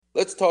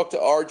Let's talk to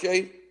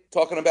RJ,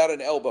 talking about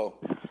an elbow.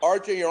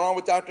 RJ, you're on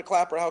with Dr.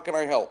 Clapper. How can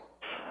I help?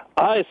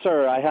 Hi,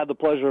 sir. I had the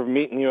pleasure of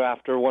meeting you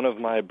after one of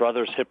my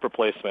brother's hip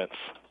replacements.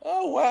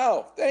 Oh,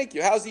 wow. Thank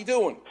you. How's he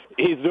doing?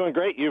 He's doing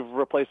great. You've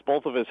replaced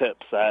both of his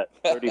hips at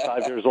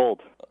 35 years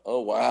old. Oh,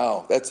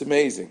 wow. That's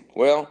amazing.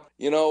 Well,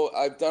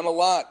 I've done a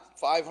lot.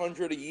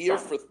 500 a year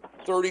for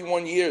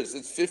 31 years.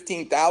 It's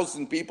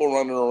 15,000 people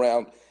running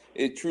around.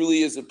 It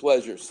truly is a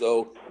pleasure.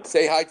 So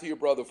say hi to your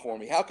brother for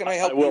me. How can I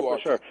help I will, you, for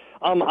RJ? sure.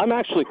 I'm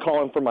actually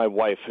calling for my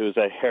wife, who's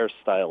a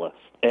hairstylist.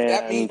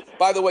 That means,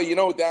 by the way, you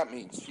know what that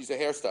means? She's a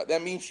hairstylist.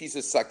 That means she's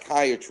a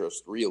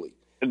psychiatrist, really.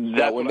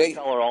 That's what I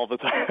tell her all the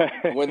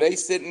time. When they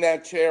sit in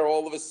that chair,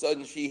 all of a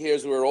sudden she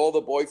hears where all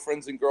the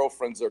boyfriends and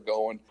girlfriends are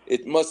going.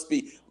 It must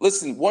be.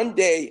 Listen, one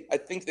day I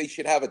think they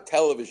should have a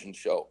television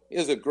show.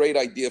 Here's a great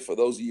idea for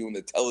those of you in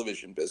the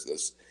television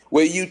business,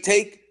 where you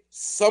take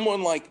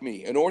someone like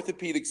me, an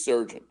orthopedic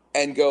surgeon,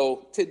 and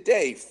go,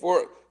 today,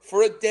 for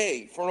a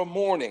day, for a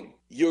morning,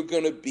 you're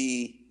going to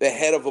be the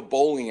head of a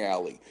bowling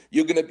alley.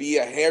 You're going to be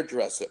a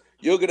hairdresser.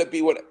 You're going to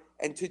be what?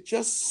 And to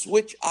just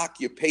switch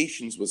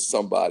occupations with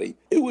somebody,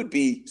 it would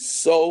be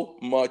so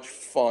much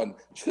fun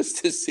just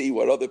to see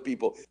what other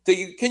people.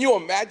 Can you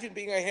imagine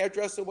being a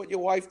hairdresser, what your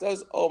wife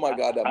does? Oh, my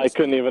God. I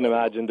couldn't even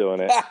imagine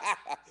doing it.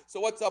 So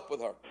what's up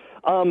with her?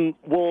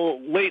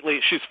 Well, lately,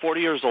 she's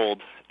 40 years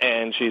old,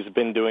 and she's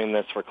been doing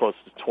this for close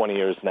to 20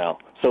 years now.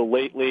 So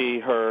lately,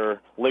 her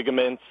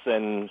ligaments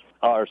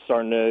are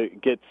starting to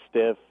get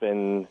stiff,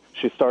 and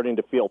she's starting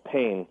to feel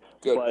pain.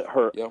 Good. But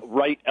her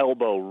right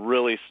elbow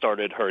really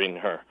started hurting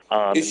her.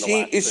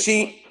 Is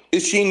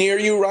she near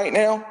you right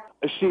now?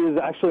 She is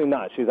actually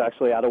not. She's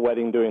actually at a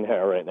wedding doing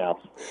hair right now.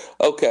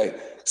 Okay.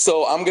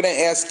 So I'm going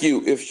to ask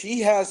you, if she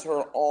has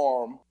her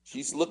arm,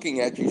 she's looking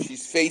at you,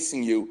 she's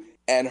facing you,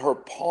 and her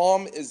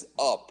palm is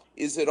up,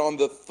 is it on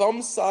the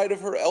thumb side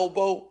of her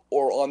elbow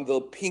or on the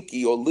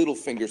pinky or little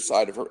finger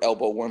side of her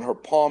elbow when her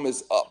palm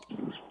is up?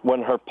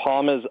 When her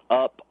palm is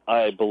up,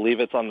 I believe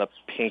it's on the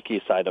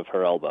pinky side of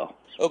her elbow.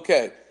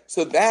 Okay.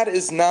 So that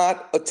is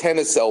not a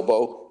tennis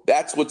elbow.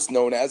 That's what's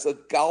known as a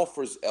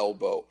golfer's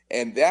elbow.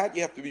 And that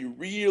you have to be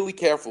really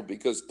careful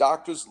because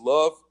doctors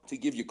love to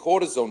give you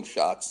cortisone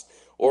shots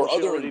or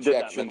other injections. Did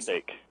that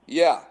mistake.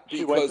 Yeah.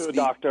 She went to a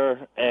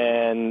doctor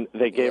and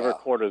they gave her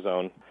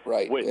cortisone.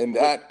 Right. Which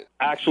that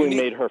actually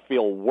made her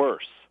feel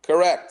worse.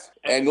 Correct.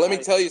 And let me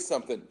tell you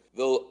something.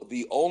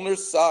 The ulnar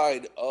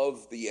side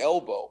of the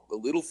elbow, the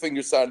little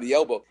finger side of the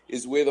elbow,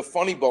 is where the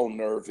funny bone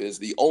nerve is,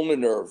 the ulnar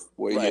nerve,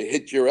 where you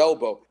hit your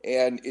elbow.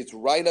 And it's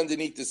right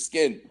underneath the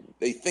skin.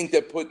 They think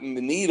they're putting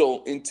the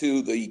needle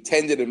into the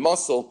tendon and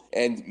muscle,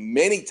 and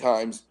many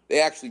times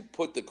they actually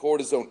put the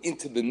cortisone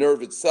into the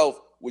nerve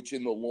itself, which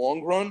in the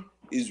long run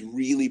is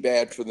really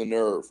bad for the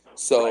nerve.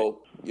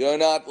 So you're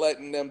not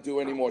letting them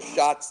do any more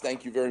shots.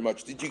 Thank you very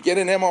much. Did you get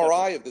an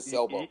MRI of this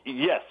elbow?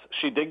 Yes,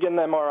 she did get an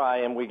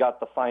MRI, and we got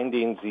the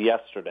findings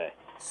yesterday.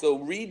 So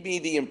read me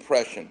the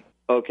impression.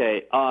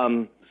 Okay.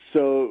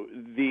 So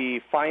the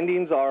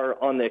findings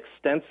are on the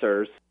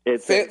extensors.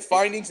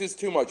 Findings is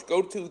too much.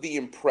 Go to the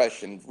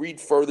impression. Read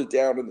further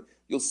down, and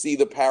you'll see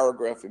the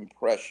paragraph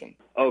impression.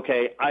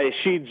 Okay.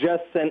 She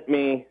just sent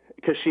me,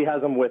 because she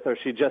has them with her,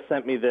 she just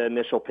sent me the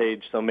initial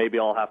page, so maybe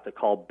I'll have to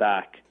call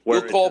back.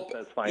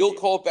 You'll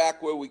call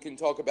back where we can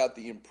talk about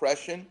the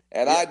impression,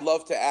 and I'd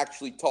love to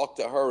actually talk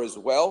to her as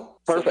well.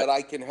 Perfect. So that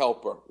I can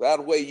help her.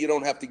 That way you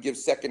don't have to give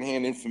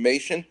secondhand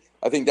information.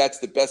 I think that's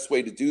the best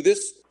way to do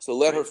this. So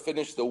let her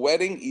finish the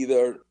wedding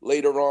either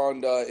later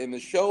on in the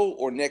show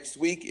or next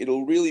week.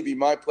 It'll really be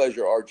my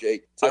pleasure,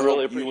 RJ, to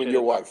help you and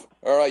your wife.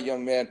 All right,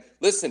 young man.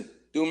 Listen,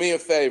 do me a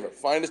favor.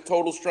 Find a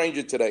total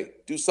stranger today.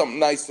 Do something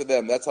nice for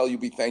them. That's how you'll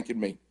be thanking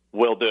me.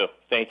 Will do.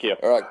 Thank you.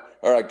 All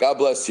right. God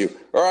bless you.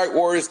 All right,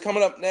 Warriors,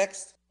 coming up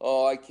next.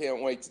 Oh, I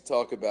can't wait to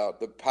talk about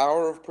the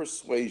power of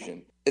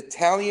persuasion,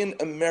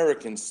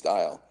 Italian-American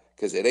style.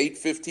 Because at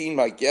 8:15,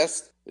 my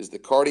guest is the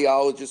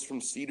cardiologist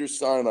from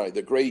Cedars-Sinai,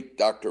 the great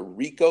Dr.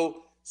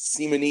 Rico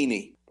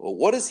Simonini. Well,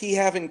 what does he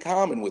have in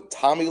common with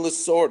Tommy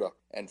Lasorda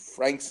and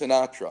Frank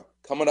Sinatra?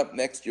 Coming up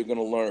next, you're going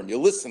to learn. You're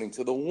listening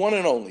to the one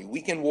and only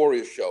Weekend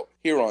Warrior Show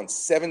here on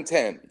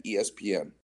 710 ESPN.